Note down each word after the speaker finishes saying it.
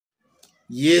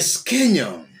Yes,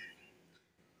 Kenya.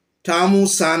 Tamu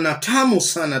sana, tamu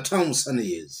sana, tamu sana,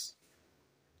 yes.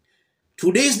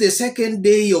 Today is the second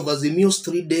day of Azimio's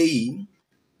 3-day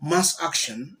mass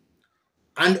action,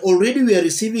 and already we are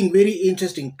receiving very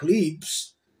interesting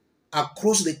clips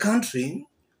across the country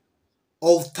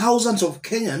of thousands of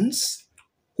Kenyans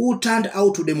who turned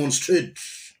out to demonstrate,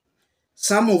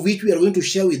 some of which we are going to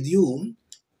share with you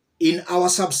in our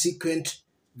subsequent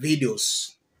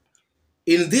videos.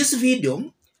 In this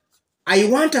video, I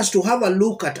want us to have a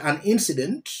look at an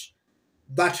incident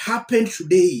that happened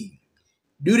today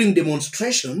during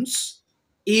demonstrations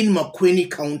in Makueni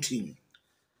County.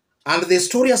 And the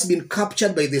story has been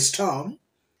captured by the Star.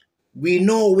 We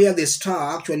know where the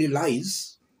Star actually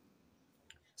lies.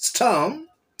 Star,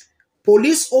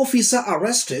 police officer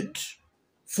arrested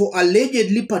for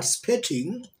allegedly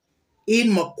participating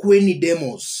in Makueni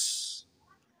demos.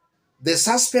 The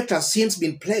suspect has since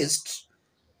been placed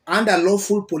under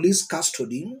lawful police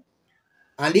custody.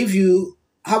 And if you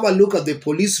have a look at the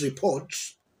police report,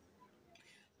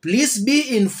 please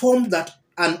be informed that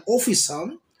an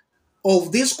officer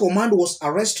of this command was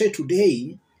arrested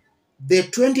today, the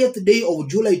 20th day of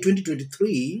July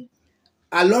 2023,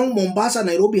 along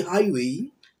Mombasa-Nairobi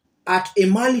Highway at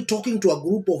Emali, talking to a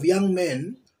group of young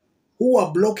men who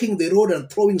were blocking the road and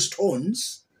throwing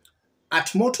stones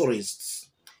at motorists.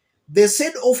 The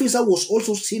said officer was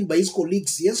also seen by his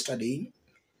colleagues yesterday,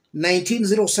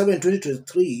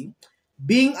 19/07/2023,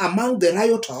 being among the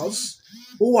rioters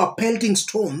who were pelting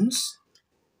stones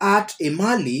at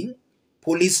Emali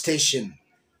police station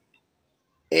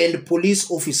and police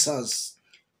officers.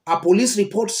 A police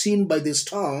report seen by the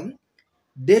Star,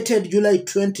 dated July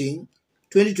 20,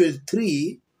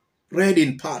 2023, read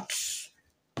in part.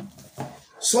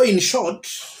 So in short,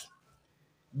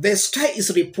 the Star is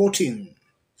reporting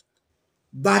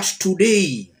that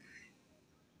today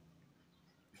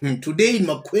in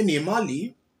Makueni,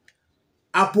 Emali,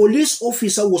 a police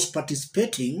officer was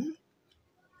participating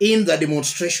in the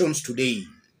demonstrations today,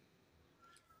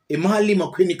 Emali,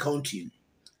 Makueni County.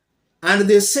 And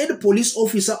the said police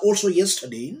officer also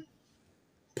yesterday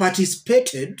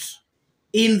participated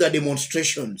in the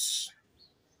demonstrations.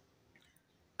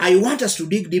 I want us to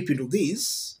dig deep into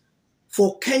this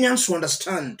for Kenyans to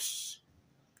understand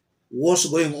what's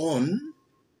going on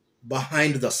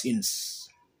behind the scenes.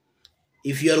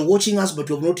 If you are watching us but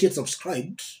you have not yet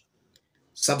subscribed,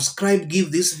 subscribe,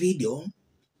 give this video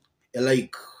a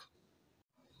like.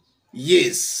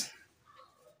 Yes,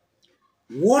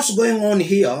 what's going on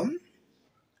here,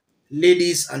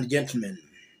 ladies and gentlemen?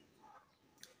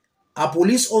 A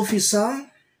police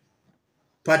officer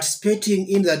participating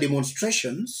in the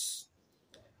demonstrations,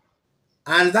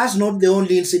 and that's not the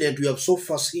only incident we have so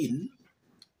far seen.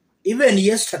 Even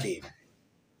yesterday,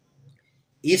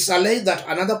 it's alleged that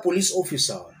another police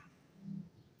officer,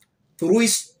 through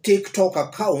his TikTok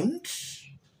account,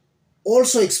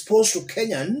 also exposed to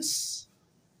Kenyans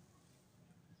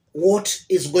what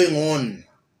is going on.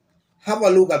 Have a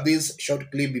look at this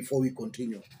short clip before we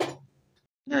continue.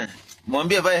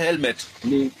 Mwambie vae helmet.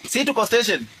 Si tuko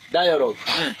station. Dialogue.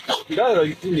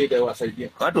 Dialogue tu ndio itawasaidia.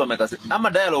 Watu wamekasa. Ama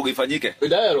dialogue ifanyike.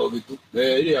 Dialogue tu.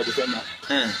 Ile ya kusema.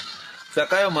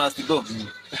 Zakayo must go.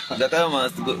 Zakayo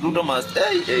must go. Ruto must.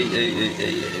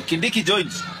 Hey. Kindiki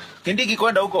joint. Kindiki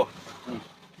kwenda huko.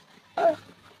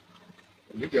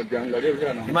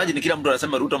 Imagine kila mtu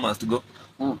anasema Ruto must go.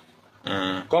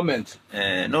 Comment.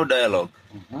 No dialogue.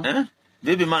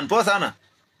 Baby man, poa sana.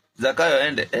 Zakayo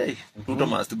ende. Hey, Ruto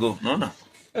must go. Unaona?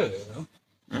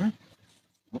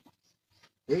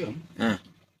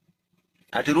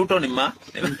 Ati Ruto ni ma.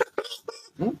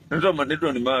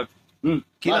 Ruto ni ma.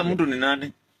 Kila mtu ni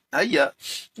nani? Haya.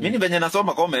 Mimi venye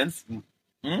nasoma comments.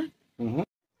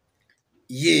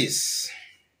 Yes.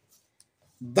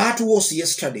 That was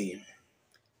yesterday.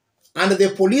 And the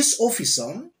police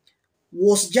officer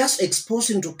was just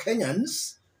exposing to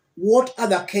Kenyans what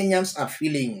other Kenyans are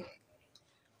feeling.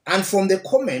 And from the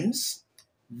comments,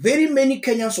 very many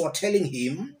Kenyans were telling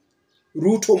him,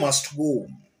 Ruto must go.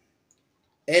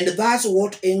 And that's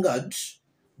what angered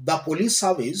the police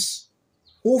service,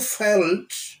 who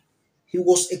felt he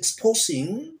was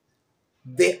exposing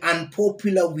the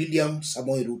unpopular William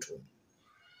Samoei Ruto.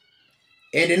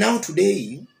 And now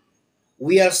today,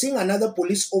 we are seeing another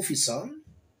police officer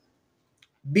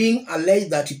being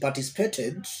alleged that he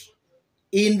participated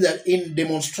in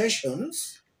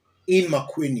demonstrations in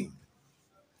Makueni.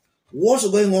 What's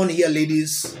going on here,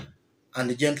 ladies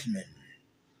and gentlemen?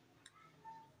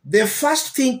 The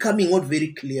first thing coming out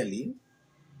very clearly,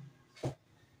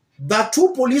 the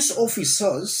two police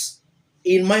officers,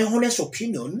 in my honest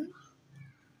opinion,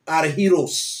 are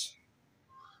heroes.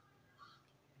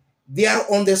 They are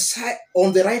on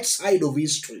the right side of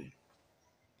history.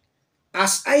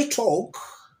 As I talk,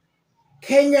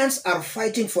 Kenyans are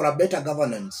fighting for a better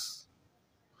governance.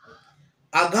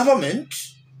 A government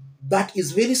that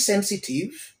is very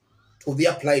sensitive to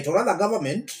their plight, or rather,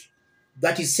 government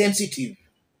that is sensitive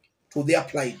to their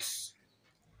plight.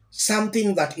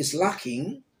 Something that is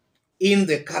lacking in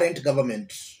the current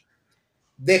government.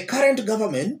 The current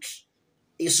government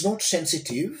is not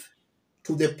sensitive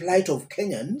to the plight of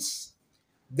Kenyans.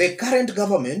 The current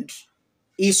government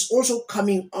is also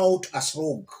coming out as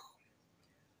rogue.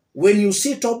 When you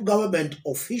see top government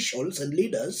officials and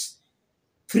leaders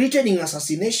threatening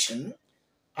assassination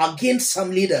against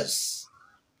some leaders,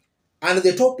 and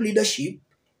the top leadership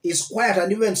is quiet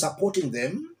and even supporting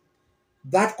them,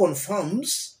 that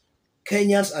confirms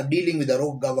Kenyans are dealing with a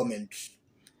rogue government.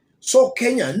 So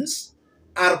Kenyans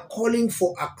are calling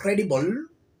for a credible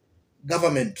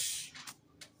government,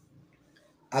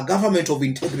 a government of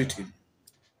integrity.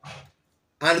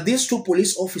 And these two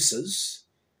police officers,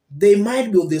 they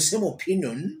might be of the same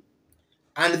opinion,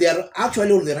 and they are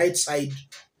actually on the right side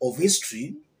of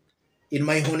history, in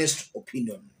my honest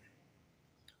opinion.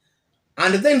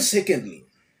 And then secondly,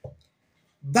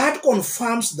 that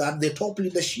confirms that the top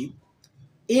leadership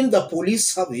in the police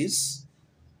service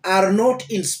are not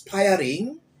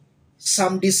inspiring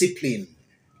some discipline.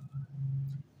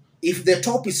 If the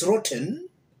top is rotten,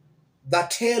 the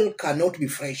tail cannot be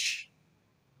fresh.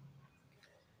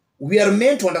 We are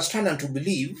meant to understand and to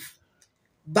believe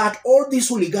that all this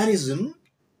hooliganism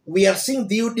we are seeing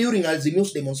during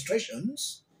Azimio's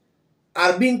demonstrations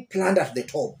are being planned at the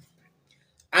top.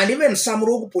 And even some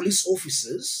rogue police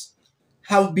officers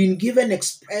have been given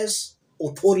express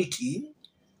authority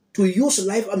to use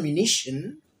live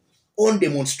ammunition on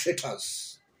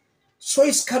demonstrators. So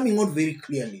it's coming out very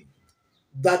clearly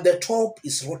that the top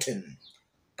is rotten.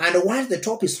 And once the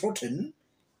top is rotten,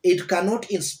 it cannot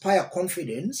inspire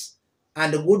confidence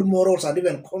and good morals and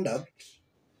even conduct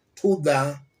to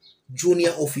the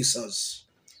junior officers.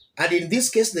 And in this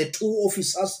case, the two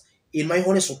officers, in my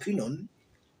honest opinion,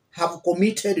 have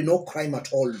committed no crime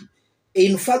at all.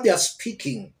 In fact, they are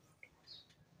speaking.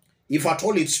 If at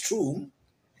all it's true,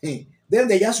 then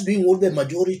they're just doing what the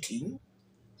majority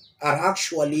are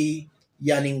actually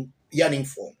yearning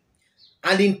for.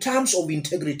 And in terms of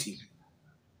integrity,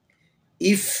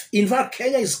 if in fact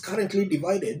Kenya is currently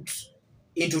divided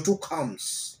into two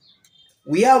camps,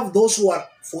 we have those who are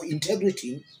for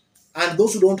integrity and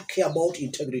those who don't care about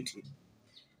integrity.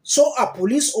 So a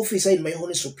police officer, in my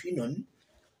honest opinion,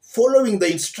 following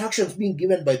the instructions being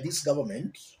given by this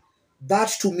government, that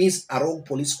to me is a wrong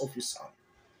police officer.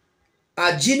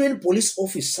 A genuine police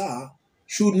officer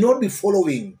should not be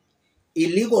following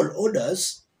illegal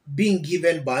orders being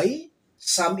given by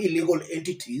some illegal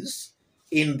entities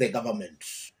in the government.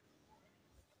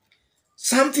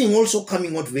 Something also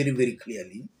coming out very, very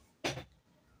clearly.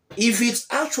 If it's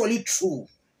actually true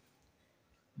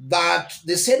that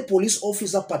the said police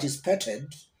officer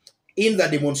participated in the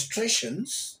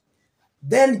demonstrations,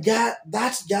 then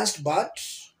that's just but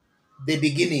the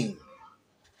beginning.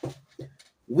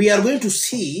 We are going to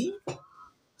see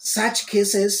such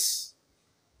cases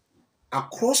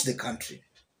across the country.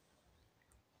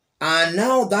 And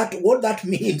now that what that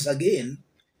means again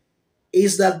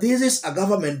is that this is a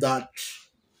government that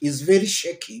is very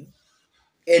shaky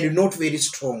and not very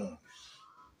strong.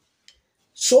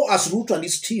 So as Ruto and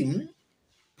his team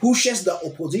pushes the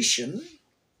opposition,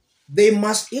 they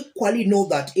must equally know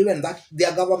that even that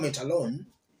their government alone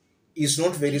is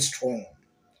not very strong.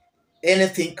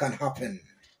 Anything can happen.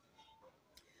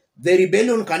 The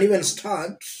rebellion can even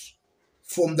start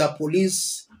from the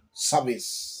police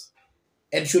service.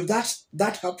 And should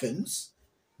that happens,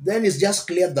 then it's just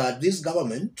clear that this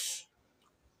government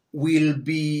will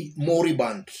be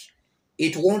moribund.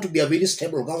 It won't be a very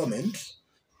stable government.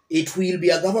 It will be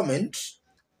a government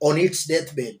on its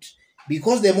deathbed.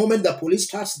 Because the moment the police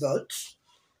starts that,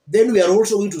 then we are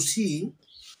also going to see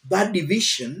that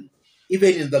division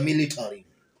even in the military.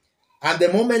 And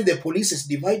the moment the police is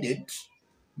divided,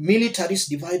 military is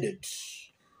divided,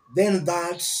 then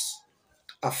that's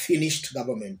a finished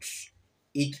government.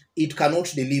 It cannot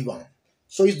deliver.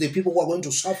 So it's the people who are going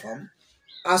to suffer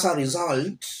as a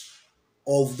result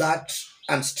of that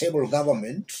unstable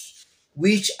government,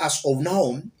 which as of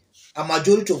now, a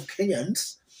majority of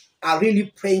Kenyans are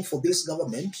really praying for this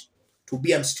government to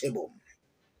be unstable.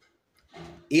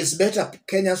 It's better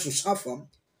Kenyans to suffer,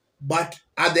 but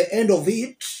at the end of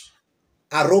it,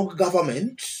 a rogue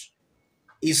government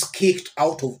is kicked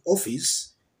out of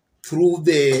office through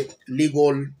the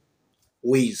legal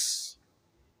ways.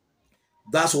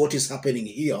 That's what is happening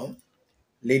here,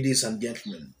 ladies and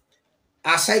gentlemen.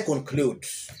 As I conclude,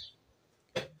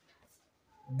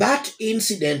 that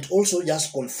incident also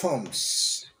just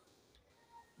confirms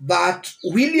that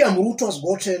William Ruto has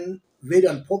gotten very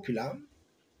unpopular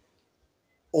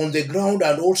on the ground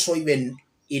and also even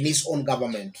in his own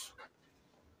government.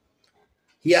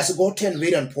 He has gotten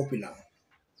very unpopular.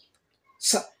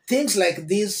 So, things like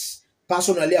this,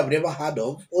 personally, I've never heard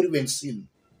of or even seen.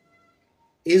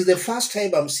 It's the first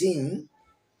time I'm seeing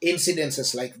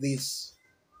incidences like this.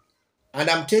 And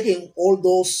I'm taking all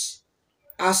those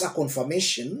as a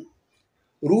confirmation.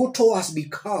 Ruto has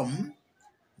become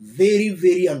very,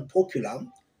 very unpopular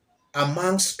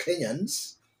amongst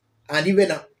Kenyans and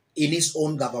even in his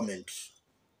own government.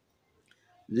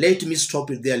 Let me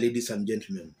stop it there, ladies and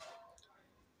gentlemen.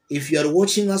 If you are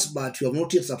watching us but you have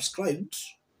not yet subscribed,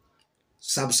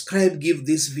 subscribe, give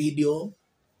this video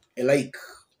a like.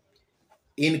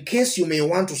 In case you may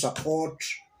want to support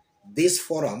this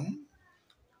forum,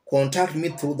 contact me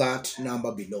through that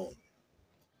number below.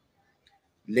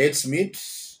 Let's meet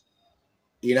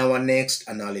in our next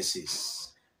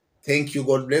analysis. Thank you.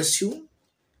 God bless you.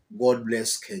 God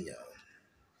bless Kenya.